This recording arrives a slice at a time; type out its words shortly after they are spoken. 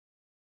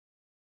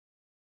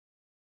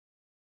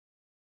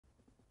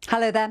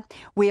Hello there.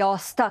 We are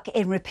stuck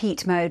in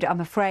repeat mode,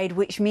 I'm afraid,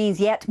 which means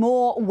yet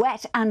more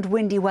wet and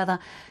windy weather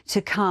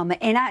to come.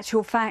 In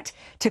actual fact,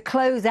 to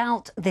close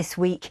out this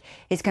week,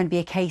 it's going to be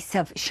a case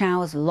of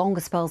showers,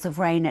 longer spells of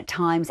rain at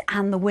times,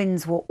 and the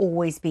winds will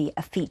always be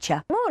a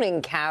feature.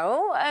 Morning,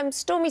 Carol.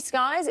 Stormy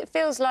skies. It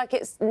feels like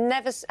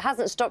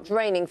hasn't stopped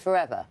raining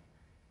forever.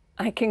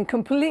 I can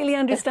completely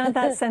understand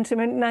that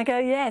sentiment,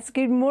 Naga. Yes,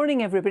 good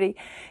morning, everybody.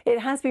 It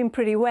has been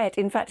pretty wet.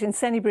 In fact, in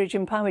Sennybridge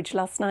and Powys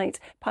last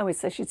night,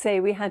 Powys, I should say,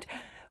 we had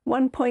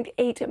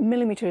 1.8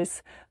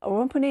 millimetres,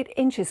 or 1.8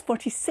 inches,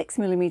 46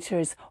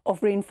 millimetres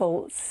of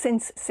rainfall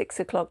since 6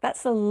 o'clock.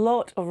 That's a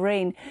lot of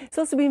rain. It's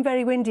also been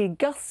very windy.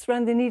 Gusts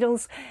around the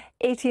Needles,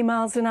 80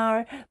 miles an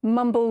hour.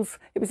 Mumbles,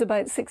 it was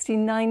about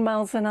 69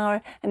 miles an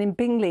hour. And in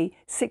Bingley,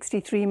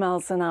 63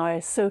 miles an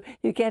hour. So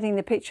you're getting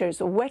the picture.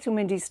 It's a wet and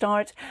windy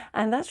start.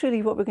 And that's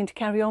really what we're going to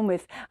carry on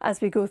with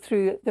as we go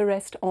through the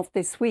rest of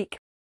this week.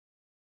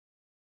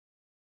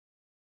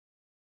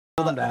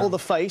 All the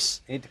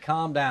face. Need to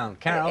calm down.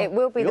 Carol. It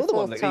will be the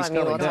fourth time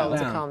you are told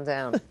to down. calm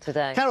down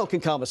today. Carol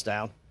can calm us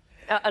down.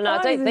 No,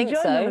 I don't think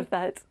so. Of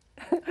that.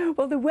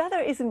 Well, the weather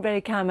isn't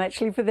very calm,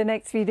 actually, for the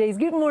next few days.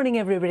 Good morning,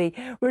 everybody.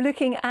 We're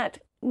looking at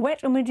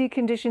wet and windy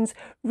conditions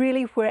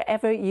really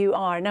wherever you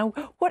are. Now,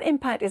 what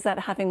impact is that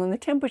having on the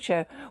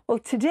temperature? Well,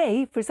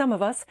 today, for some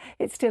of us,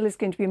 it still is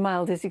going to be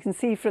mild, as you can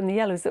see from the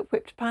yellows that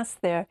whipped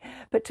past there.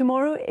 But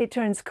tomorrow, it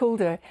turns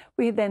colder.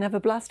 We then have a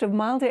blast of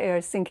milder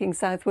air sinking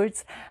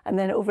southwards, and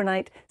then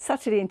overnight,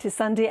 Saturday into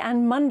Sunday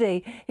and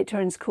Monday, it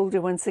turns colder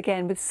once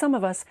again, with some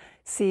of us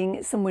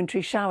seeing some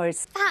wintry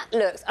showers. That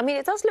looks, I mean,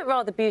 it does look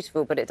rather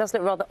beautiful, but it does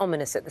look rather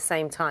ominous at the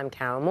same time,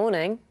 Carol.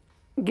 Morning.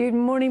 Good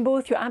morning,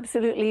 both. You're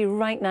absolutely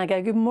right,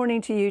 Naga. Good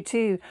morning to you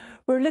too.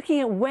 We're looking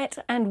at wet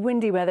and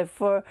windy weather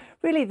for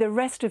really the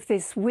rest of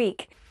this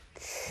week.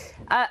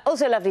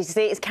 Also lovely to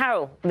see it's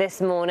Carol this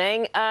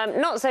morning.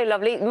 Not so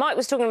lovely. Mike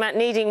was talking about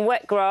needing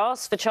wet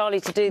grass for Charlie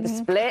to do the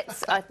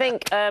splits. I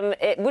think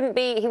he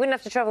wouldn't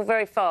have to travel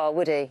very far,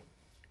 would he?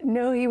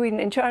 No, he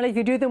wouldn't. And Charlie, if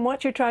you do them,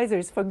 watch your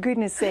trousers, for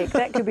goodness sake.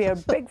 That could be a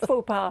big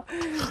faux pas.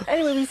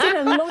 Anyway, we've seen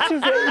a lot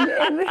of rain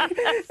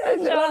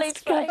in the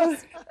last couple.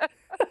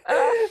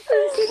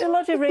 We've seen a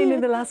lot of rain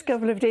in the last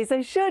couple of days.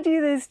 I showed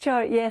you this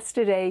chart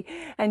yesterday,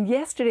 and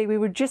yesterday we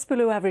were just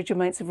below average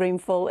amounts of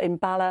rainfall in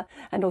Bala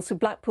and also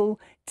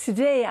Blackpool.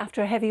 Today,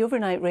 after heavy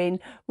overnight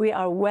rain, we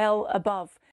are well above.